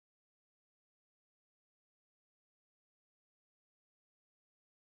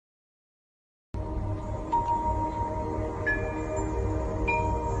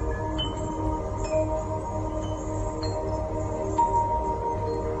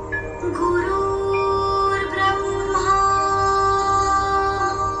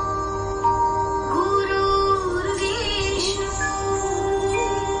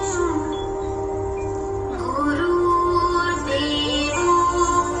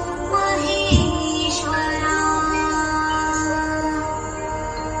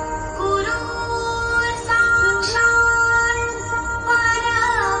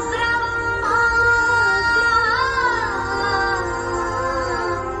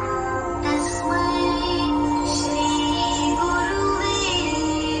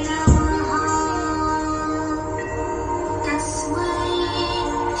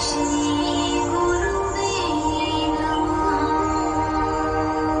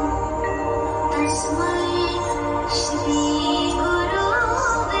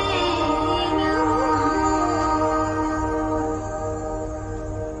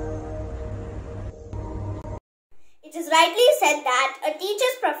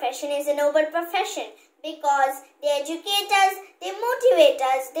teacher's profession is a noble profession because they educate us, they motivate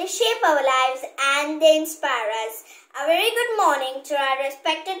us, they shape our lives and they inspire us. A very good morning to our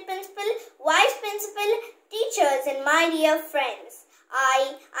respected principal, vice principal, teachers and my dear friends.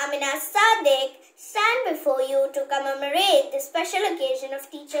 I, Amina Sadiq, stand before you to commemorate the special occasion of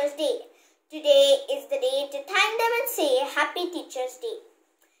Teachers' Day. Today is the day to thank them and say Happy Teachers' Day.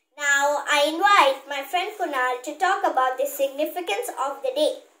 Now I invite my friend Kunal to talk about the significance of the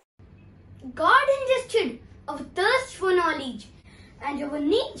day. God ingested our thirst for knowledge and our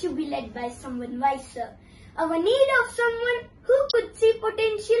need to be led by someone wiser. Our need of someone who could see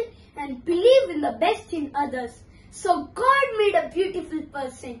potential and believe in the best in others. So God made a beautiful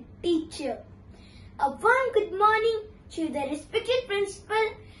person, teacher. A warm good morning to the respected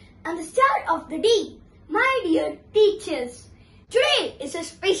principal and the start of the day, my dear teachers. Today is a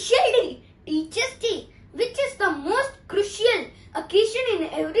special day, Teachers' Day, which is the most crucial occasion in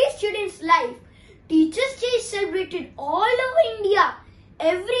every student's life. Teachers' Day is celebrated all over India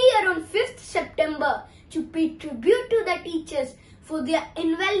every year on 5th September to pay tribute to the teachers for their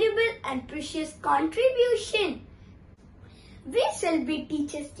invaluable and precious contribution. We celebrate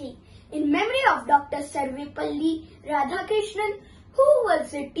Teachers' Day in memory of Dr. Sarvepalli Radhakrishnan, who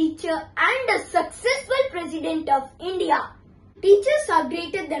was a teacher and a successful president of India. Teachers are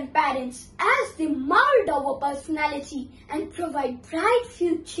greater than parents as they mold our personality and provide bright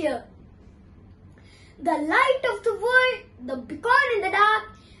future. The light of the world, the beacon in the dark,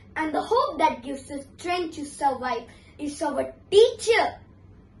 and the hope that gives us strength to survive is our teacher.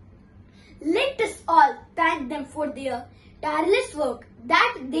 Let us all thank them for their tireless work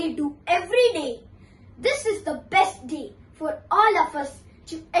that they do every day. This is the best day for all of us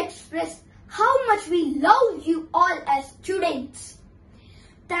to express how much we love you all as students.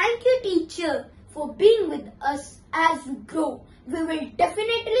 Thank you, teacher, for being with us as we grow. We will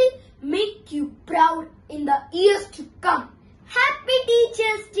definitely make you proud in the years to come. Happy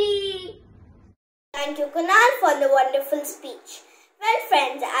Teachers' Day! Thank you, Kunal, for the wonderful speech. Well,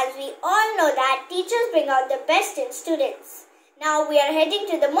 friends, as we all know that teachers bring out the best in students. Now we are heading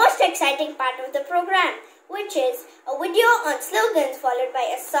to the most exciting part of the program, which is a video on slogans followed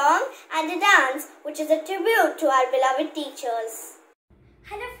by a song and a dance, which is a tribute to our beloved teachers.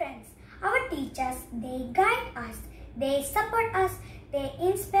 Hello friends, our teachers, they guide us, they support us, they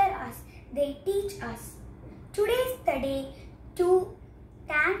inspire us, they teach us. Today is the day to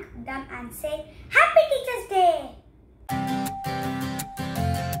thank them and say Happy Teachers' Day!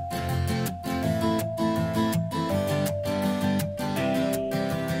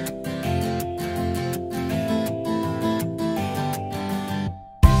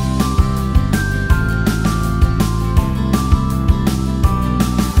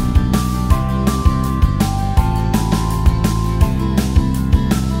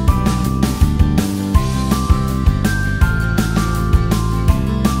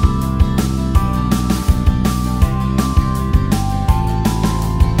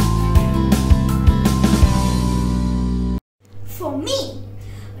 For me,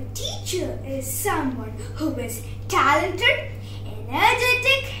 a teacher is someone who is talented,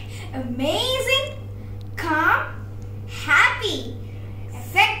 energetic, amazing, calm, happy,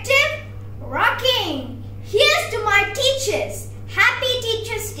 effective, rocking. Here's to my teachers. Happy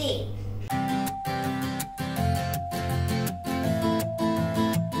Teachers' Day.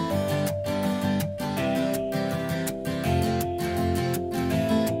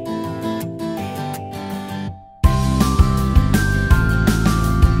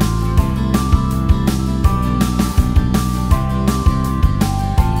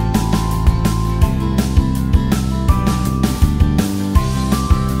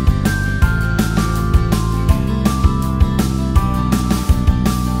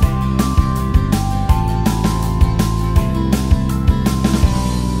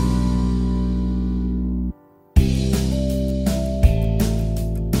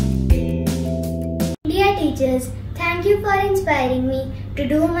 Teachers, thank you for inspiring me to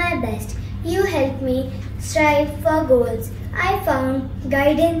do my best. You helped me strive for goals. I found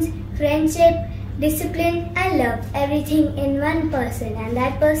guidance, friendship, discipline and love, everything in one person, and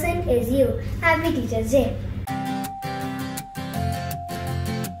that person is you. Happy Teachers' Day.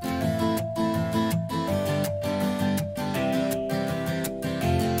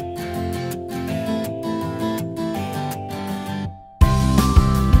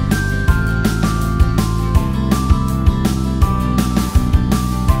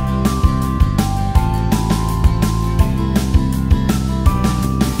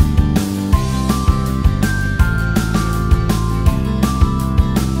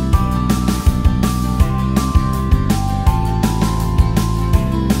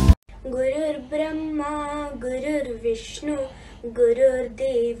 गुरुर्विष्णु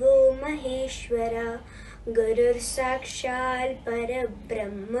गुरुर्देवो महेश्वरा गुरुर् साक्षात्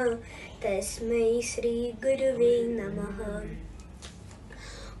परब्रह्म तस्मै श्री गुरुवे नमः.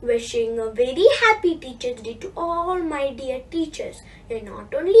 Wishing a very happy Teachers' Day to all my dear teachers. You're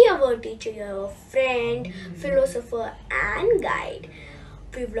not only our teacher, you're our friend, philosopher and guide.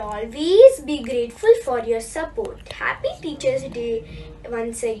 We will always be grateful for your support. Happy Teachers' Day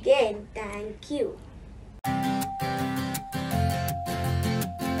once again. Thank you.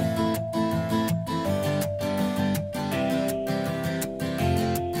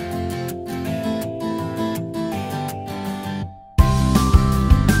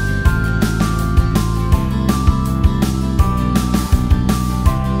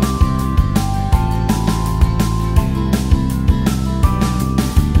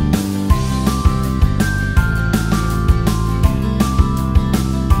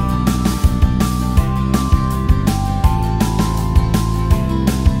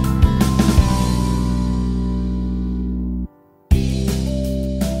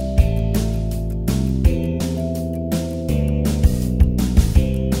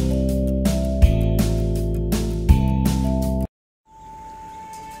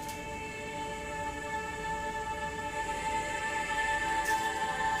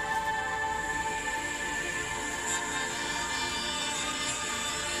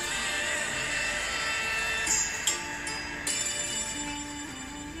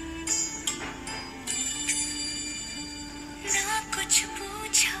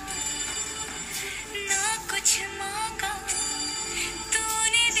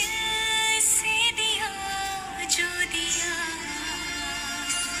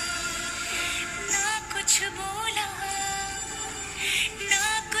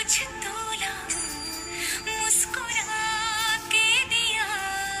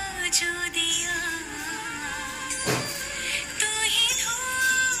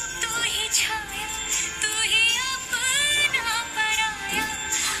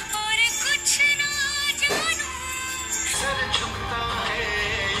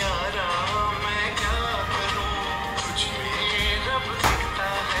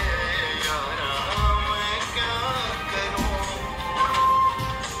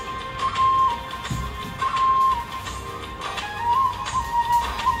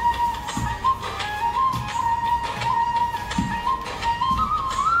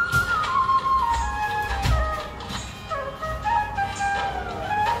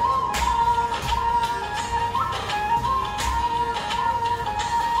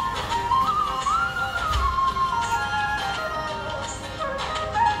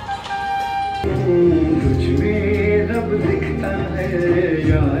 तुझ में रब दिखता है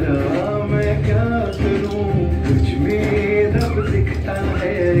यारा मैं क्या करूं. तुझ में रब दिखता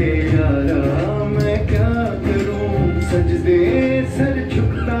है यारा मैं क्या करूं. सजदे सर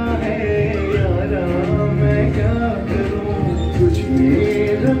झुकता है यारा मैं क्या करूं. तुझ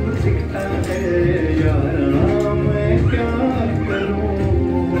में रब दिखता है यारा मैं क्या करूं.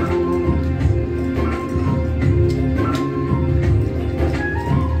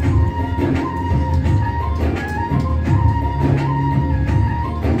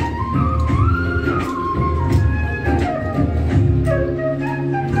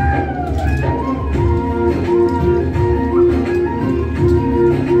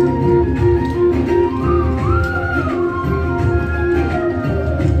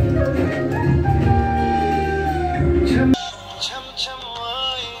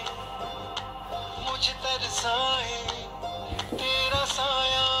 तेरा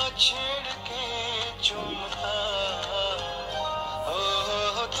साया छेड़ के चूमता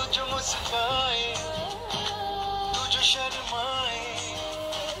हो तुझ मुस्काए तुझ शर्माए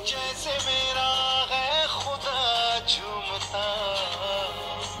जैसे मेरा है खुदा झूमता.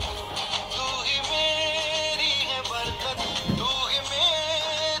 तू ही मेरी है बरकत तू ही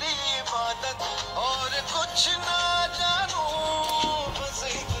मेरी इबादत और कुछ ना जानू बस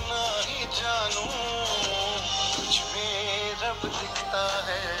इतना ही जानू. रब दिखता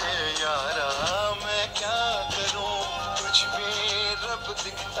है यारा मैं क्या करूं. तुझ में रब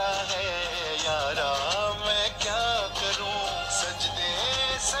दिखता है यारा मैं क्या करूं. सजदे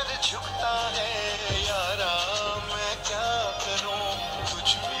सर झुकता है यारा मैं क्या करूं. तुझ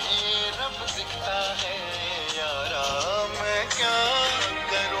में रब दिखता है यारा मैं क्या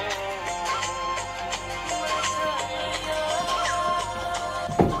करूं.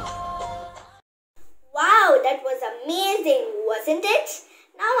 Wow, that was amazing, wasn't it?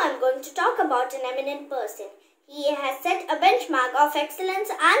 Now I'm going to talk about an eminent person. He has set a benchmark of excellence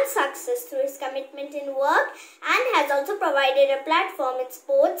and success through his commitment in work and has also provided a platform in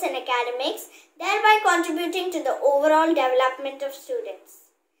sports and academics, thereby contributing to the overall development of students.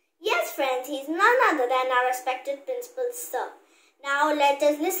 Yes, friends, he is none other than our respected principal, sir. Now let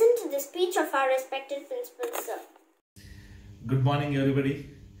us listen to the speech of our respected principal, sir. Good morning,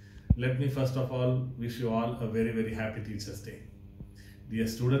 everybody. Let me first of all wish you all a very happy Teachers' Day. Dear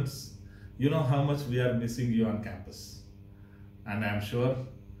students, you know how much we are missing you on campus, and I am sure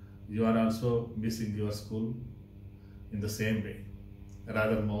you are also missing your school in the same way,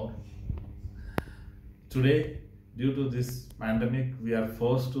 rather more. Today, due to this pandemic, we are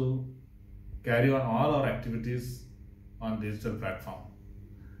forced to carry on all our activities on digital platform,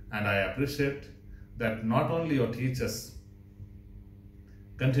 and I appreciate that not only your teachers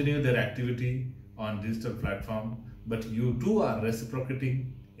continue their activity on digital platform, but you too are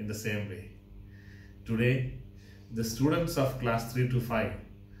reciprocating in the same way. Today, the students of class 3 to 5,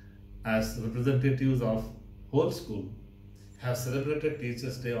 as representatives of whole school, have celebrated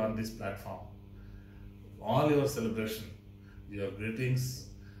Teachers' Day on this platform. All your celebration, your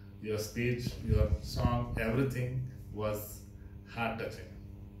greetings, your speech, your song, everything was heart-touching.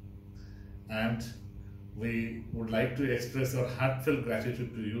 And we would like to express our heartfelt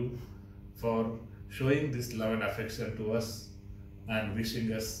gratitude to you for showing this love and affection to us and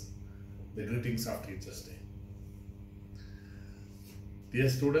wishing us the greetings of Teachers' Day. Dear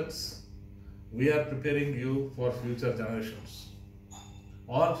students, we are preparing you for future generations.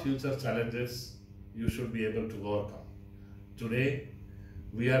 All future challenges you should be able to overcome. Today,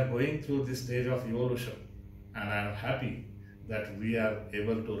 we are going through this stage of evolution, and I am happy that we are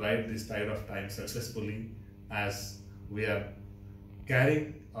able to ride this tide of time successfully as we are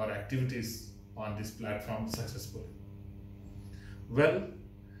carrying our activities on this platform successfully. Well,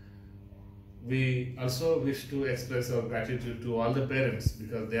 we also wish to express our gratitude to all the parents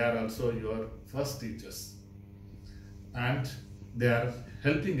because they are also your first teachers and they are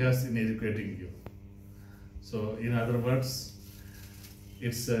helping us in educating you. So in other words,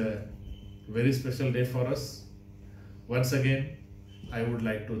 it's a very special day for us. Once again, I would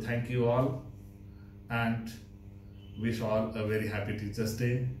like to thank you all and wish all a very happy Teachers'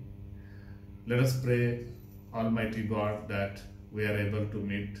 Day. Let us pray Almighty God that we are able to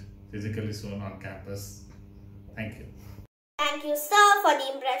meet physically soon on campus. Thank you. Thank you, sir, for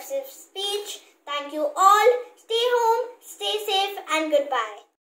the impressive speech. Thank you all. Stay home, stay safe, and goodbye.